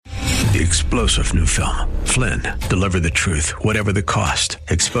The explosive new film, Flynn, deliver the truth, whatever the cost,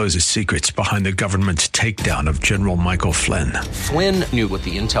 exposes secrets behind the government's takedown of General Michael Flynn. Flynn knew what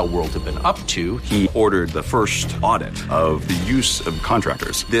the intel world had been up to. He ordered the first audit of the use of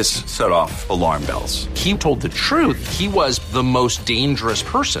contractors. This set off alarm bells. He told the truth. He was the most dangerous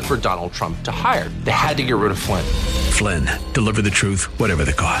person for Donald Trump to hire. They had to get rid of Flynn. Flynn, deliver the truth, whatever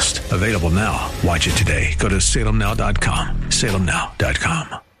the cost. Available now. Watch it today. Go to salemnow.com.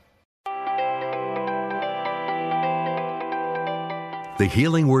 salemnow.com. The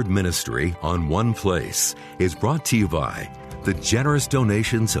Healing Word Ministry on One Place is brought to you by the generous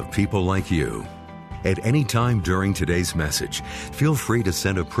donations of people like you. At any time during today's message, feel free to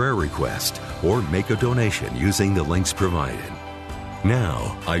send a prayer request or make a donation using the links provided.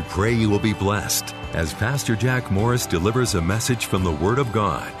 Now, I pray you will be blessed as Pastor Jack Morris delivers a message from the Word of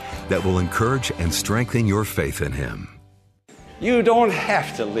God that will encourage and strengthen your faith in Him. You don't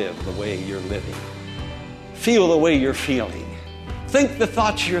have to live the way you're living. Feel the way you're feeling. Think the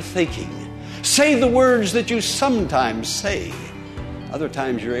thoughts you're thinking. Say the words that you sometimes say. Other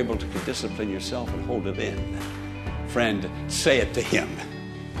times you're able to discipline yourself and hold it in. Friend, say it to Him.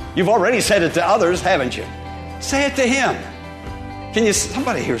 You've already said it to others, haven't you? Say it to Him.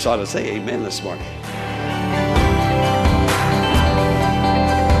 Somebody here ought to say amen this morning.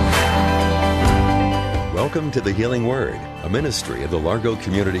 Welcome to the Healing Word, a ministry of the Largo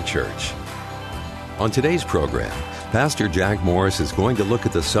Community Church. On today's program, Pastor Jack Morris is going to look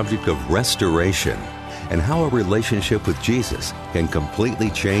at the subject of restoration and how a relationship with Jesus can completely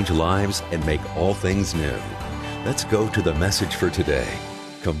change lives and make all things new. Let's go to the message for today,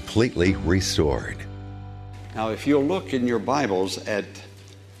 Completely Restored. Now, if you'll look in your Bibles at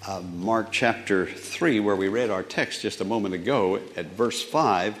Mark chapter 3, where we read our text just a moment ago, at verse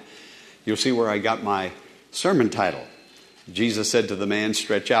 5, you'll see where I got my sermon title. Jesus said to the man,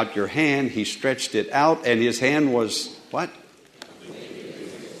 "Stretch out your hand." He stretched it out, and his hand was what?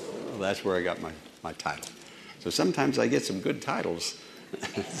 Well, that's where I got my title. So sometimes I get some good titles.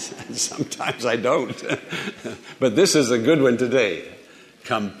 Sometimes I don't. But this is a good one today.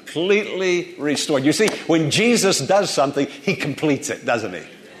 Completely restored. You see, when Jesus does something, He completes it, doesn't He?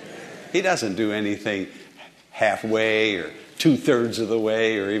 He doesn't do anything halfway or 2/3 of the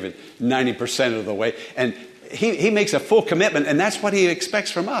way or even 90% of the way. And He makes a full commitment, and that's what He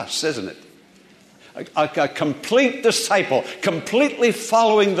expects from us, isn't it? A complete disciple, completely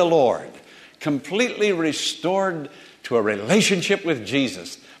following the Lord, completely restored to a relationship with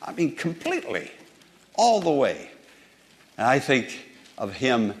Jesus. I mean, completely, all the way. And I think of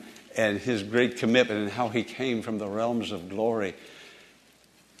Him and His great commitment and how He came from the realms of glory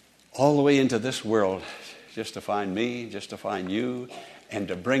all the way into this world just to find me, just to find you, and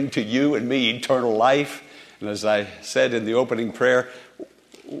to bring to you and me eternal life. And as I said in the opening prayer,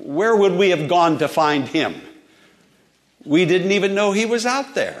 where would we have gone to find Him? We didn't even know He was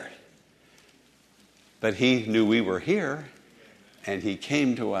out there. But He knew we were here, and He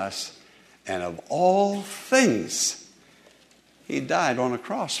came to us, and of all things, He died on a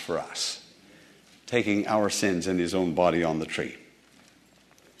cross for us, taking our sins in His own body on the tree.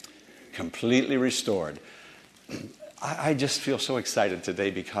 Completely restored. I just feel so excited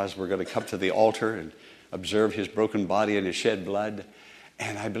today because we're going to come to the altar and observe His broken body and His shed blood.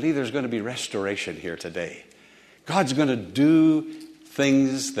 And I believe there's going to be restoration here today. God's going to do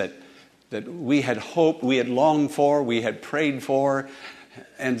things that we had hoped, we had longed for, we had prayed for,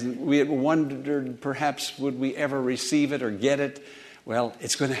 and we had wondered perhaps would we ever receive it or get it. Well,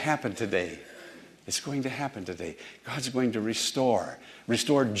 it's going to happen today. It's going to happen today. God's going to restore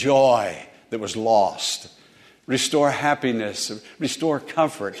joy that was lost. Restore happiness, restore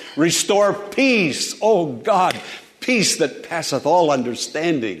comfort, restore peace. Oh God, peace that passeth all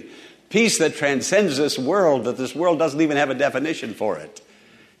understanding. Peace that transcends this world, that this world doesn't even have a definition for it.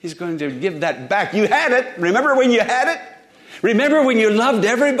 He's going to give that back. You had it. Remember when you had it? Remember when you loved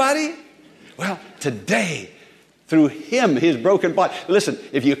everybody? Well, today, through Him, His broken body. Listen,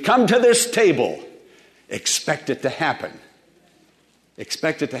 if you come to this table, expect it to happen.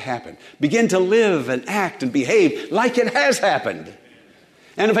 Expect it to happen. Begin to live and act and behave like it has happened.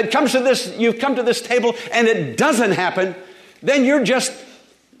 And if it comes to this, you've come to this table and it doesn't happen, then your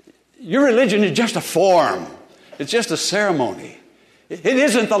religion is just a form. It's just a ceremony. It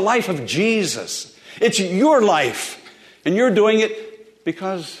isn't the life of Jesus. It's your life. And you're doing it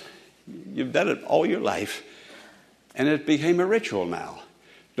because you've done it all your life. And it became a ritual now.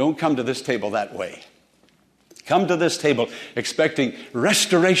 Don't come to this table that way. Come to this table expecting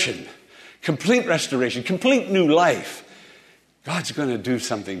restoration, complete new life. God's going to do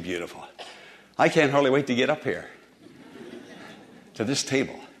something beautiful. I can't hardly wait to get up here to this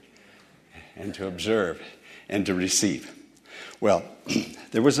table and to observe and to receive. Well,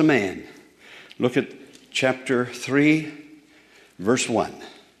 there was a man. Look at chapter 3, verse 1.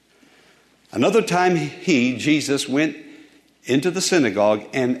 Another time he, Jesus, went into the synagogue,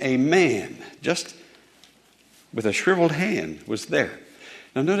 and a man, just with a shriveled hand, was there.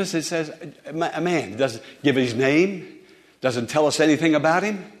 Now notice it says a man. It doesn't give his name, doesn't tell us anything about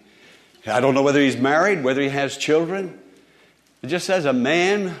him. I don't know whether he's married, whether he has children. It just says a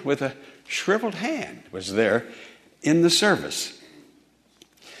man with a shriveled hand was there in the service.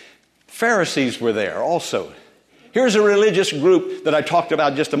 Pharisees were there also. Here's a religious group that I talked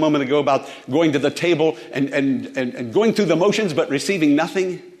about just a moment ago about going to the table and going through the motions but receiving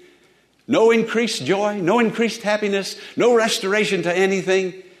nothing. No increased joy, no increased happiness, no restoration to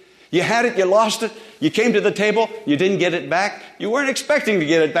anything. You had it, you lost it. You came to the table, you didn't get it back. You weren't expecting to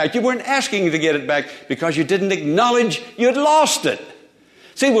get it back. You weren't asking to get it back because you didn't acknowledge you'd lost it.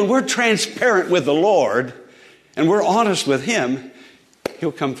 See, when we're transparent with the Lord and we're honest with Him,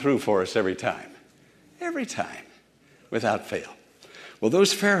 He'll come through for us every time. Every time, without fail. Well,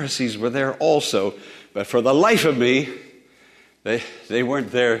 those Pharisees were there also, but for the life of me, they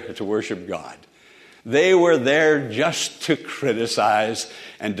weren't there to worship God. They were there just to criticize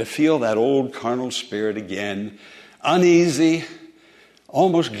and to feel that old carnal spirit again, uneasy,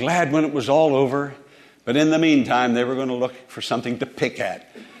 almost glad when it was all over. But in the meantime, they were going to look for something to pick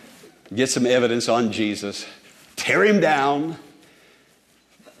at, get some evidence on Jesus, tear Him down,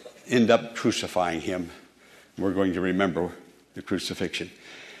 end up crucifying Him. We're going to remember the crucifixion.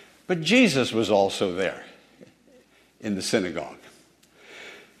 But Jesus was also there in the synagogue.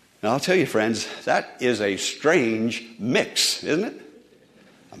 Now, I'll tell you, friends, that is a strange mix, isn't it?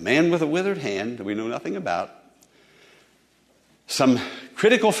 A man with a withered hand that we know nothing about. Some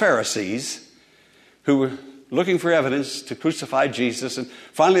critical Pharisees who were looking for evidence to crucify Jesus, and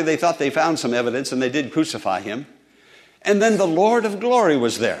finally they thought they found some evidence and they did crucify Him. And then the Lord of glory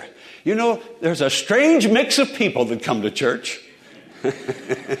was there. You know, there's a strange mix of people that come to church.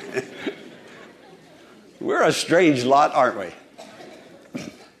 We're a strange lot, aren't we?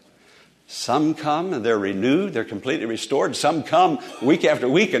 Some come and they're renewed, they're completely restored. Some come week after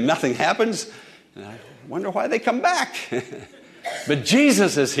week and nothing happens. And I wonder why they come back. But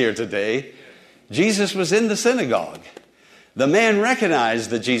Jesus is here today. Jesus was in the synagogue. The man recognized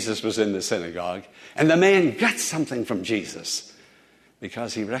that Jesus was in the synagogue, and the man got something from Jesus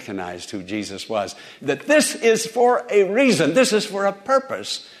because he recognized who Jesus was. That this is for a reason, this is for a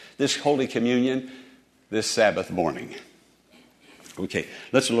purpose, this Holy Communion, this Sabbath morning. Okay,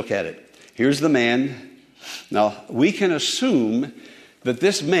 let's look at it. Here's the man. Now, we can assume that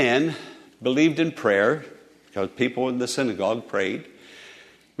this man believed in prayer because people in the synagogue prayed.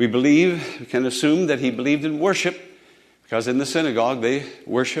 We can assume that he believed in worship because in the synagogue they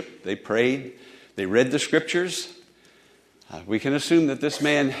worshiped, they prayed, they read the scriptures. We can assume that this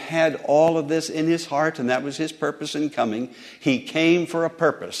man had all of this in his heart and that was his purpose in coming. He came for a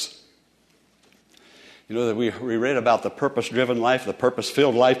purpose. You know that we read about the purpose-driven life, the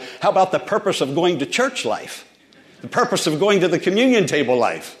purpose-filled life. How about the purpose of going to church life? The purpose of going to the communion table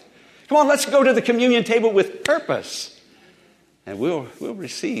life? Come on, let's go to the communion table with purpose. And we'll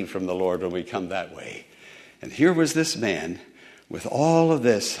receive from the Lord when we come that way. And here was this man with all of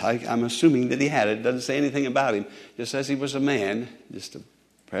this. I'm assuming that he had it. It doesn't say anything about him. It just says he was a man,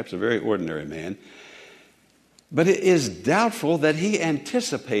 perhaps a very ordinary man. But it is doubtful that he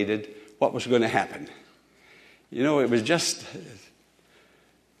anticipated what was going to happen. You know, it was just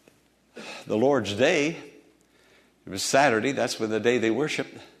the Lord's day. It was Saturday. That's when the day they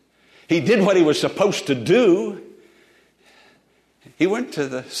worshiped. He did what he was supposed to do. He went to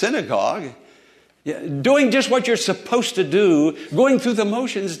the synagogue. Doing just what you're supposed to do, going through the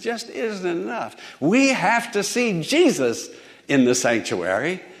motions just isn't enough. We have to see Jesus in the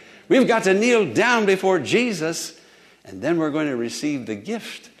sanctuary. We've got to kneel down before Jesus, and then we're going to receive the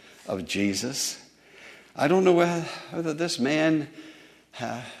gift of Jesus. I don't know whether this man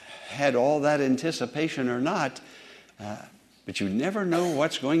had all that anticipation or not, but you never know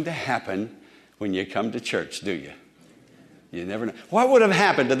what's going to happen when you come to church, do you? You never know. What would have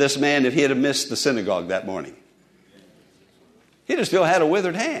happened to this man if he had missed the synagogue that morning? He'd have still had a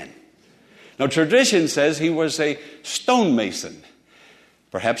withered hand. Now, tradition says he was a stonemason.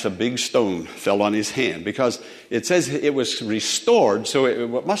 Perhaps a big stone fell on his hand because it says it was restored, so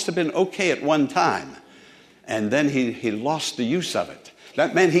it must have been okay at one time. And then he lost the use of it.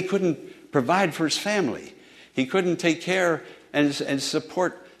 That meant he couldn't provide for his family. He couldn't take care and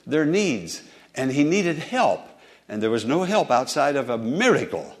support their needs. And he needed help. And there was no help outside of a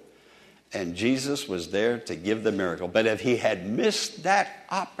miracle. And Jesus was there to give the miracle. But if he had missed that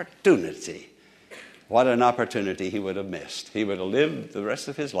opportunity, what an opportunity he would have missed. He would have lived the rest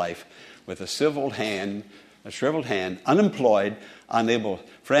of his life with a shriveled hand, unemployed, unable.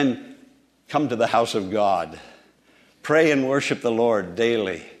 Friend, come to the house of God. Pray and worship the Lord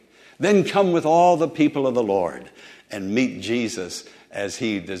daily. Then come with all the people of the Lord and meet Jesus as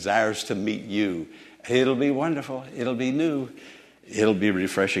he desires to meet you. It'll be wonderful. It'll be new. It'll be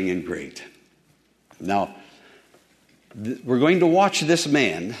refreshing and great. Now, we're going to watch this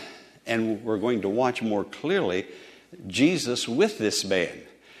man, and we're going to watch more clearly Jesus with this man.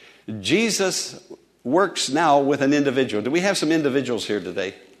 Jesus works now with an individual. Do we have some individuals here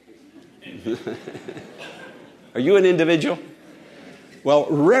today? Are you an individual? Well,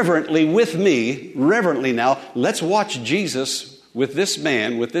 reverently now, let's watch Jesus with this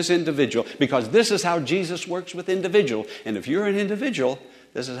man, with this individual, because this is how Jesus works with individual. And if you're an individual,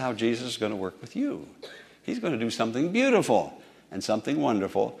 this is how Jesus is going to work with you. He's going to do something beautiful and something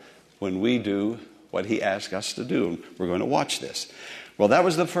wonderful when we do what he asks us to do. We're going to watch this. Well, that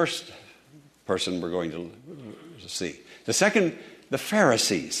was the first person we're going to see. The second, the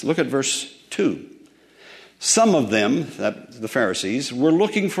Pharisees. Look at verse 2. Some of them, the Pharisees, were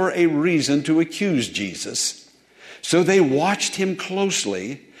looking for a reason to accuse Jesus. So they watched him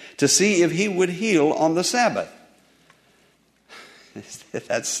closely to see if he would heal on the Sabbath.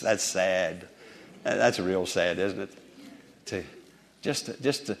 That's sad. That's real sad, isn't it? Just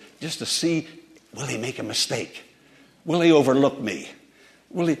to see, will he make a mistake? Will he overlook me?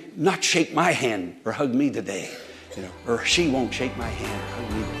 Will he not shake my hand or hug me today? Or she won't shake my hand or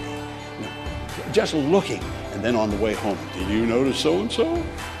hug me today. Just looking, and then on the way home, did you notice so-and-so?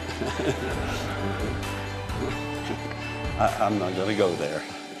 I'm not going to go there.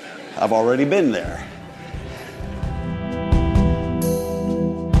 I've already been there.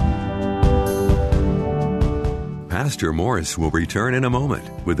 Pastor Morris will return in a moment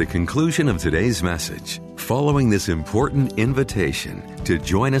with the conclusion of today's message, following this important invitation to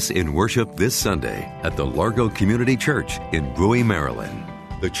join us in worship this Sunday at the Largo Community Church in Bowie, Maryland.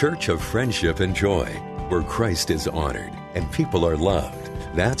 The Church of Friendship and Joy, where Christ is honored and people are loved.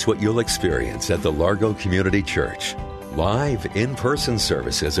 That's what you'll experience at the Largo Community Church. Live in-person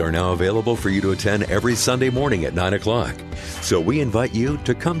services are now available for you to attend every Sunday morning at 9 o'clock. So we invite you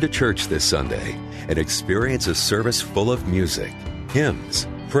to come to church this Sunday and experience a service full of music, hymns,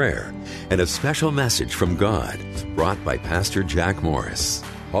 prayer, and a special message from God brought by Pastor Jack Morris.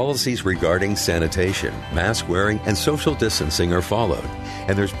 Policies regarding sanitation, mask wearing, and social distancing are followed,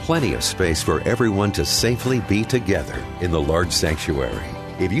 and there's plenty of space for everyone to safely be together in the large sanctuary.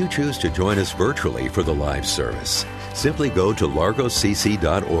 If you choose to join us virtually for the live service, simply go to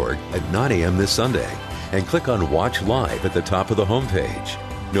largocc.org at 9 a.m. this Sunday and click on Watch Live at the top of the homepage.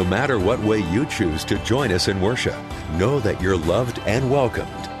 No matter what way you choose to join us in worship, know that you're loved and welcomed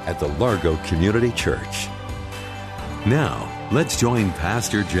at the Largo Community Church. Now, let's join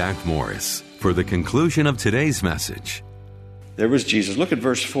Pastor Jack Morris for the conclusion of today's message. There was Jesus. Look at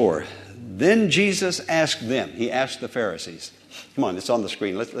verse 4. Then Jesus asked them. He asked the Pharisees. Come on, it's on the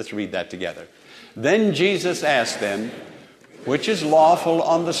screen. Let's read that together. Then Jesus asked them, which is lawful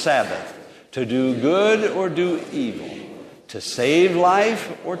on the Sabbath, to do good or do evil, to save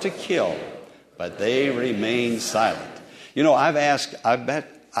life or to kill? But they remained silent. I've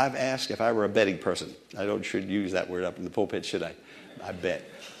asked if I were a betting person. I should use that word up in the pulpit, should I? I bet.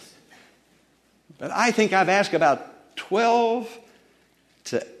 But I think I've asked about 12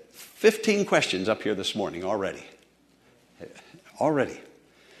 to 15 questions up here this morning already.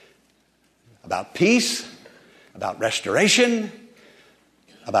 About peace, about restoration,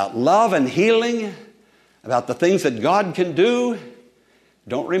 about love and healing, about the things that God can do.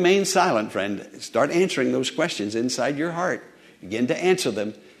 Don't remain silent, friend. Start answering those questions inside your heart. Begin to answer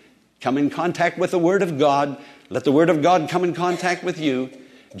them. Come in contact with the Word of God. Let the Word of God come in contact with you.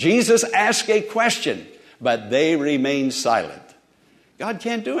 Jesus asked a question, but they remained silent. God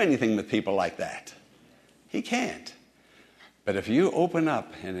can't do anything with people like that. He can't. But if you open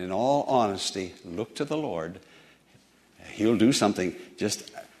up and in all honesty look to the Lord, He'll do something just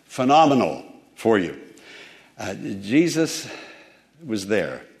phenomenal for you. Jesus was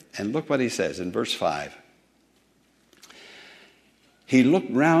there. And look what He says in verse 5. He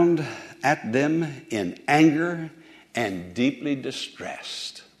looked round at them in anger and deeply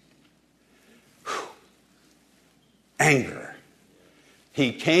distressed. Whew. Anger.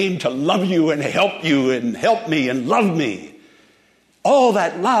 He came to love you and help me and love me. All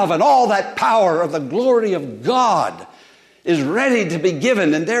that love and all that power of the glory of God is ready to be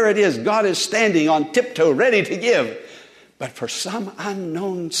given. And there it is. God is standing on tiptoe, ready to give. But for some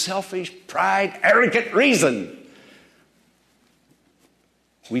unknown, selfish, pride, arrogant reason,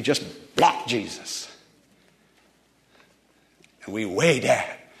 we just block Jesus. And we wait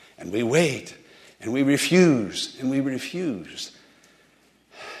and we wait and we refuse and we refuse.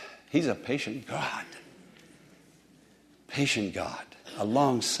 He's a patient God. Patient God. A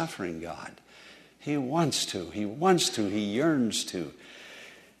long-suffering God. He wants to. He yearns to.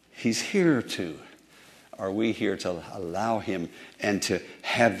 He's here to. Are we here to allow him and to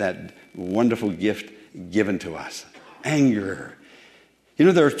have that wonderful gift given to us? Anger. You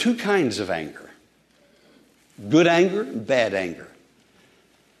know, there are two kinds of anger. Good anger and bad anger.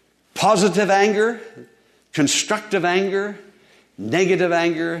 Positive anger, constructive anger, negative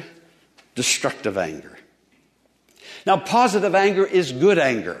anger, destructive anger. Now, positive anger is good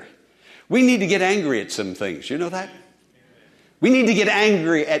anger. We need to get angry at some things. You know that? We need to get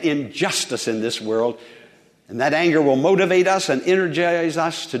angry at injustice in this world. And that anger will motivate us and energize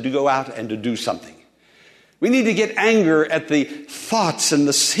us to go out and to do something. We need to get anger at the thoughts and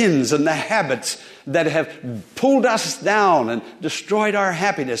the sins and the habits that have pulled us down and destroyed our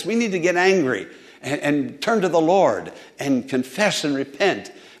happiness. We need to get angry and turn to the Lord and confess and repent.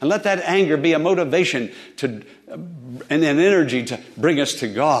 And let that anger be a motivation and an energy to bring us to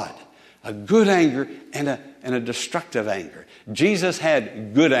God. A good anger and a destructive anger. Jesus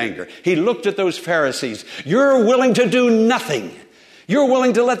had good anger. He looked at those Pharisees. You're willing to do nothing. You're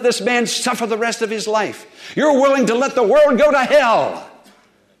willing to let this man suffer the rest of his life. You're willing to let the world go to hell.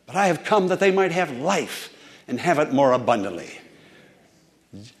 But I have come that they might have life and have it more abundantly.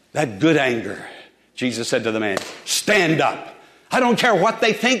 That good anger. Jesus said to the man, stand up. I don't care what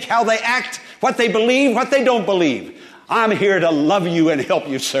they think, how they act, what they believe, what they don't believe. I'm here to love you and help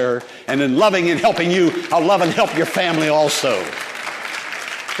you, sir. And in loving and helping you, I'll love and help your family also.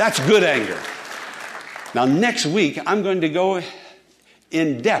 That's good anger. Now, next week, I'm going to go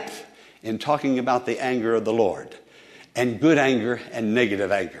in depth in talking about the anger of the Lord and good anger and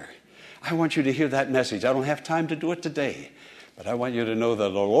negative anger. I want you to hear that message. I don't have time to do it today, but I want you to know that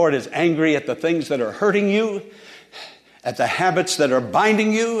the Lord is angry at the things that are hurting you, at the habits that are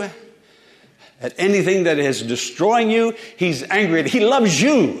binding you, at anything that is destroying you. He's angry. He loves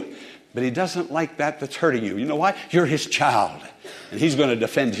you, but he doesn't like that's hurting you. You know why? You're his child, and he's going to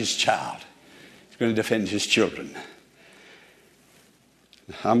defend his child. He's going to defend his children.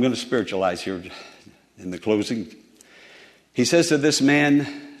 I'm going to spiritualize here in the closing. He says to this man,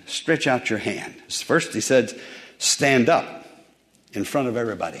 stretch out your hand. First he said, stand up in front of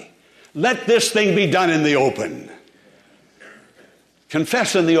everybody. Let this thing be done in the open.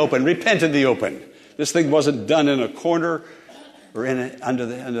 Confess in the open. Repent in the open. This thing wasn't done in a corner or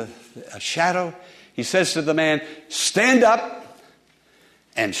under a shadow. He says to the man, stand up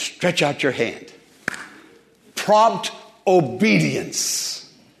and stretch out your hand. Prompt obedience.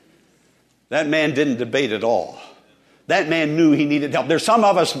 That man didn't debate at all. That man knew he needed help. There's some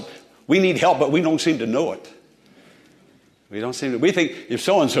of us, we need help, but we don't seem to know it. We think if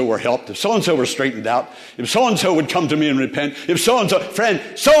so-and-so were helped, if so-and-so were straightened out, if so-and-so would come to me and repent, if so-and-so, friend,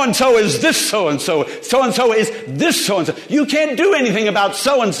 so-and-so is this so-and-so, so-and-so is this so-and-so. You can't do anything about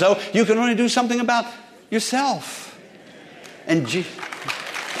so-and-so. You can only do something about yourself. And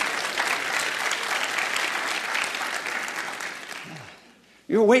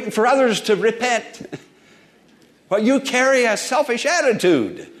you're waiting for others to repent. Well, you carry a selfish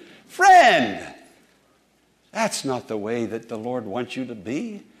attitude. Friend, that's not the way that the Lord wants you to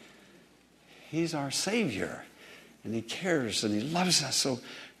be. He's our Savior, and he cares and he loves us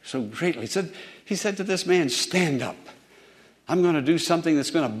so greatly. He said to this man, stand up. I'm going to do something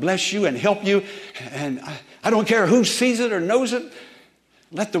that's going to bless you and help you, and I don't care who sees it or knows it.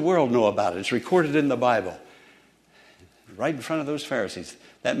 Let the world know about it. It's recorded in the Bible. Right in front of those Pharisees.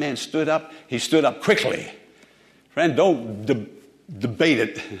 That man stood up. He stood up quickly. Friend, don't debate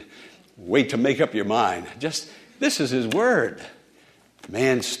it. Wait to make up your mind. This is his word. The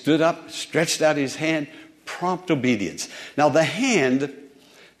man stood up, stretched out his hand, prompt obedience. Now the hand,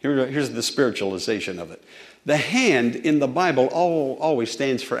 here's the spiritualization of it. The hand in the Bible always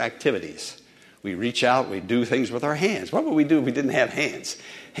stands for activities. We reach out, we do things with our hands. What would we do if we didn't have hands?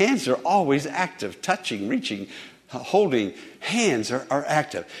 Hands are always active, touching, reaching, holding. Hands are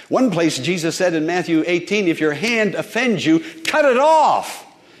active. One place Jesus said in Matthew 18, if your hand offends you, cut it off.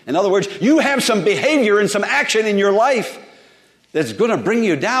 In other words, you have some behavior and some action in your life that's going to bring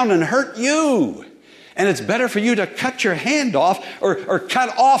you down and hurt you. And it's better for you to cut your hand off or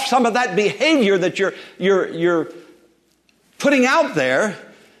cut off some of that behavior that you're putting out there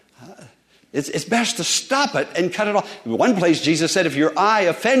It's best to stop it and cut it off. In one place, Jesus said, if your eye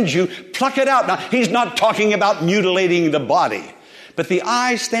offends you, pluck it out. Now, he's not talking about mutilating the body, but the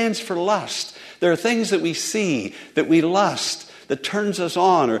eye stands for lust. There are things that we see, that we lust, that turns us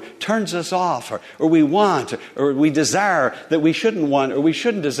on or turns us off, or we want, or we desire that we shouldn't want or we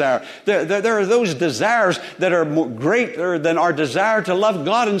shouldn't desire. There are those desires that are more greater than our desire to love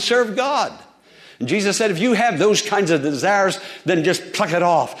God and serve God. And Jesus said, if you have those kinds of desires, then just pluck it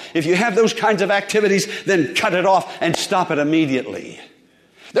off. If you have those kinds of activities, then cut it off and stop it immediately.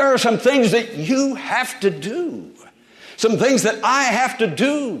 There are some things that you have to do. Some things that I have to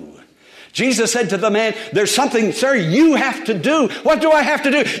do. Jesus said to the man, there's something, sir, you have to do. What do I have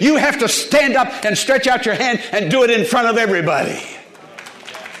to do? You have to stand up and stretch out your hand and do it in front of everybody.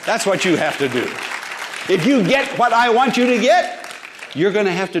 That's what you have to do. If you get what I want you to get, you're going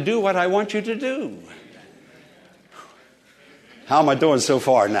to have to do what I want you to do. How am I doing so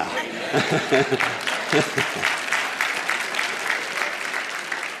far now?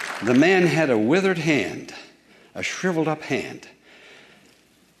 The man had a withered hand, a shriveled up hand.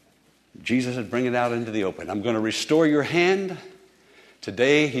 Jesus said, bring it out into the open. I'm going to restore your hand.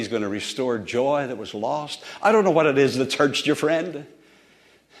 Today, he's going to restore joy that was lost. I don't know what it is that's hurt your friend.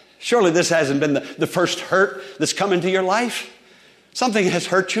 Surely this hasn't been the first hurt that's come into your life. Something has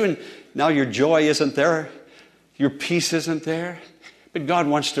hurt you and now your joy isn't there. Your peace isn't there. But God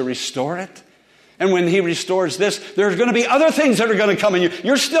wants to restore it. And when he restores this, there's going to be other things that are going to come in you.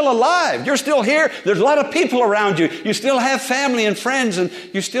 You're still alive. You're still here. There's a lot of people around you. You still have family and friends, and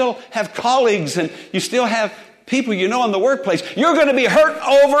you still have colleagues, and you still have people you know in the workplace. You're going to be hurt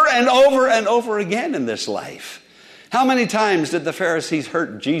over and over and over again in this life. How many times did the Pharisees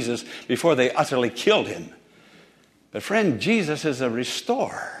hurt Jesus before they utterly killed him? But friend, Jesus is a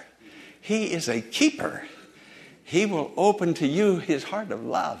restorer. He is a keeper. He will open to you his heart of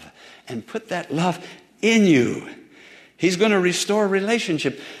love and put that love in you. He's going to restore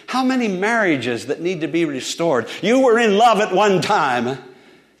relationship. How many marriages that need to be restored? You were in love at one time.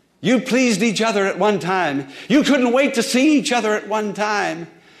 You pleased each other at one time. You couldn't wait to see each other at one time.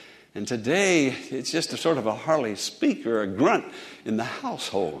 And today, it's just a sort of a Harley squeak or a grunt in the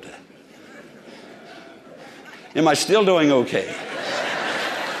household. Am I still doing okay?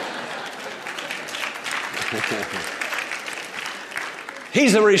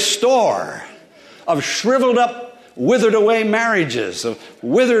 He's a restorer of shriveled up, withered away marriages, of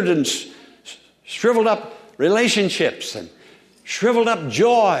withered and shriveled up relationships, and shriveled up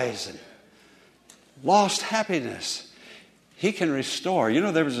joys, and lost happiness. He can restore. You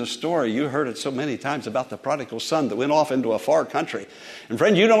know, there was a story, you heard it so many times, about the prodigal son that went off into a far country. And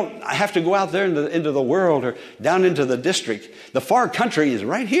friend, you don't have to go out there into the world or down into the district. The far country is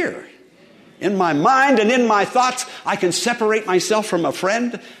right here. In my mind and in my thoughts, I can separate myself from a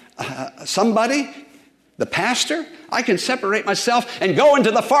friend, somebody, the pastor. I can separate myself and go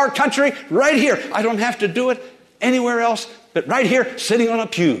into the far country right here. I don't have to do it anywhere else but right here, sitting on a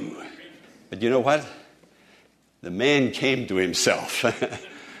pew. But you know what? The man came to himself.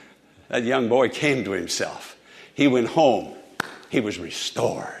 That young boy came to himself. He went home. He was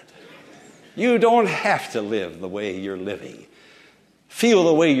restored. You don't have to live the way you're living. Feel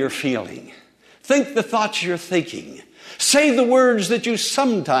the way you're feeling. Think the thoughts you're thinking. Say the words that you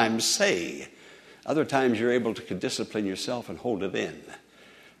sometimes say. Other times you're able to discipline yourself and hold it in.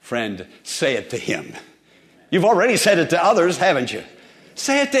 Friend, say it to him. You've already said it to others, haven't you?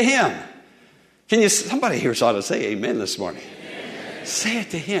 Say it to him. Somebody here ought to say amen this morning. Amen. Say it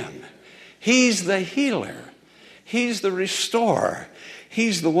to him. He's the healer. He's the restorer.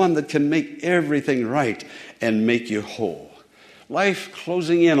 He's the one that can make everything right and make you whole. Life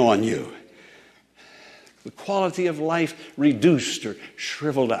closing in on you. The quality of life reduced or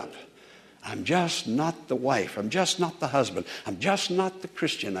shriveled up. I'm just not the wife. I'm just not the husband. I'm just not the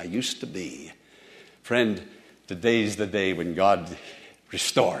Christian I used to be. Friend, today's the day when God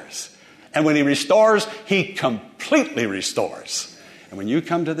restores. And when he restores, he completely restores. And when you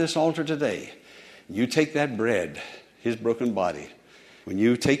come to this altar today, you take that bread, his broken body, when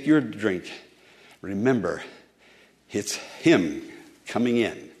you take your drink, remember, it's him coming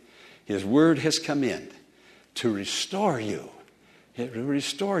in. His word has come in to restore you. It will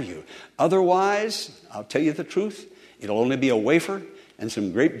restore you. Otherwise, I'll tell you the truth, it'll only be a wafer and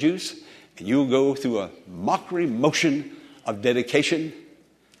some grape juice, and you'll go through a mockery motion of dedication,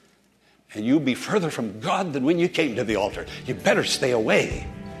 and you'll be further from God than when you came to the altar. You better stay away.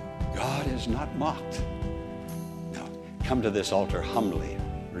 God is not mocked. Now, come to this altar humbly,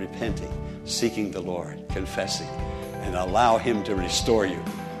 repenting, seeking the Lord, confessing, and allow him to restore you.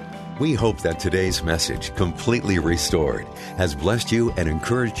 We hope that today's message, completely restored, has blessed you and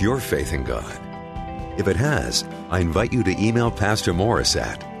encouraged your faith in God. If it has, I invite you to email Pastor Morris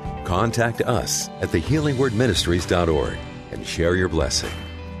at contactus@thehealingwordministries.org and share your blessing.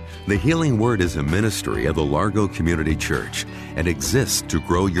 The Healing Word is a ministry of the Largo Community Church and exists to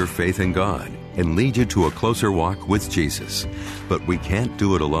grow your faith in God and lead you to a closer walk with Jesus. But we can't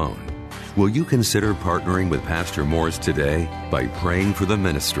do it alone. Will you consider partnering with Pastor Morris today by praying for the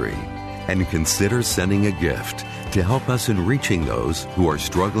ministry? And consider sending a gift to help us in reaching those who are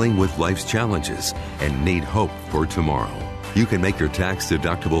struggling with life's challenges and need hope for tomorrow. You can make your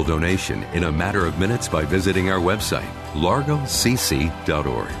tax-deductible donation in a matter of minutes by visiting our website,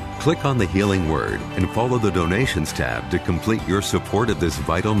 largocc.org. Click on the Healing Word and follow the Donations tab to complete your support of this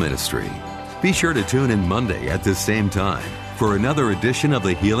vital ministry. Be sure to tune in Monday at the same time for another edition of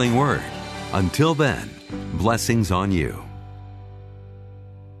the Healing Word. Until then, blessings on you.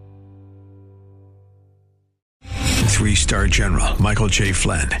 3-star General Michael J.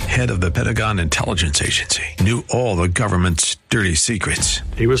 Flynn, head of the Pentagon Intelligence Agency, knew all the government's dirty secrets.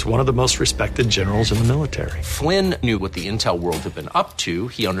 He was one of the most respected generals in the military. Flynn knew what the intel world had been up to.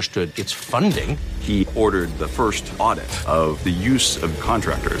 He understood its funding. He ordered the first audit of the use of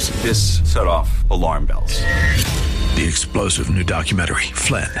contractors. This set off alarm bells. The explosive new documentary,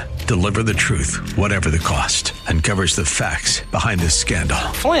 Flynn, Deliver the Truth, Whatever the Cost, uncovers the facts behind this scandal.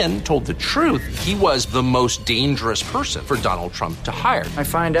 Flynn told the truth. He was the most dangerous person for Donald Trump to hire. I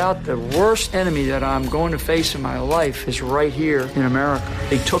find out the worst enemy that I'm going to face in my life is right here in America.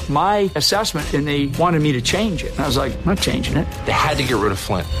 They took my assessment and they wanted me to change it. And I was like, I'm not changing it. They had to get rid of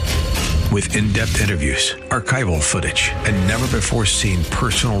Flynn. With in-depth interviews, archival footage, and never-before-seen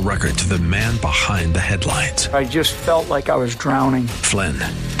personal records of the man behind the headlines. I just felt like I was drowning. Flynn,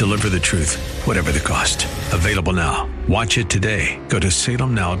 Deliver the Truth, Whatever the Cost. Available now. Watch it today. Go to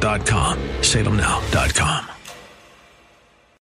salemnow.com. salemnow.com.